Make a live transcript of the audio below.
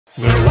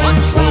There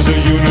once was a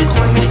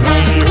unicorn with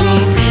magical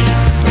feet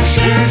who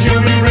shares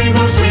yummy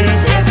rainbows with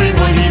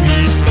everyone he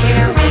meets.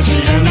 They're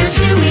crunchy and they're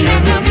chewy and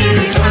they'll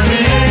give you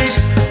tiny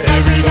aches.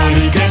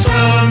 Everybody gets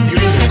some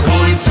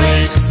Unicorn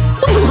Flakes.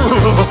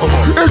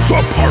 It's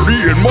a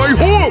party in my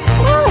hoof!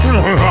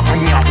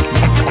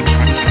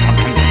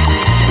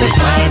 With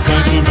 5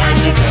 kinds of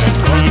magic and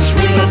crunch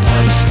with a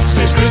punch,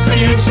 stays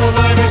crispy and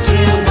saliva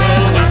till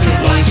well after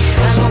lunch.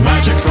 Also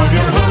magic from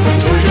your hoof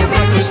until your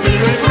breakfast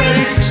spirit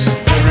breaks.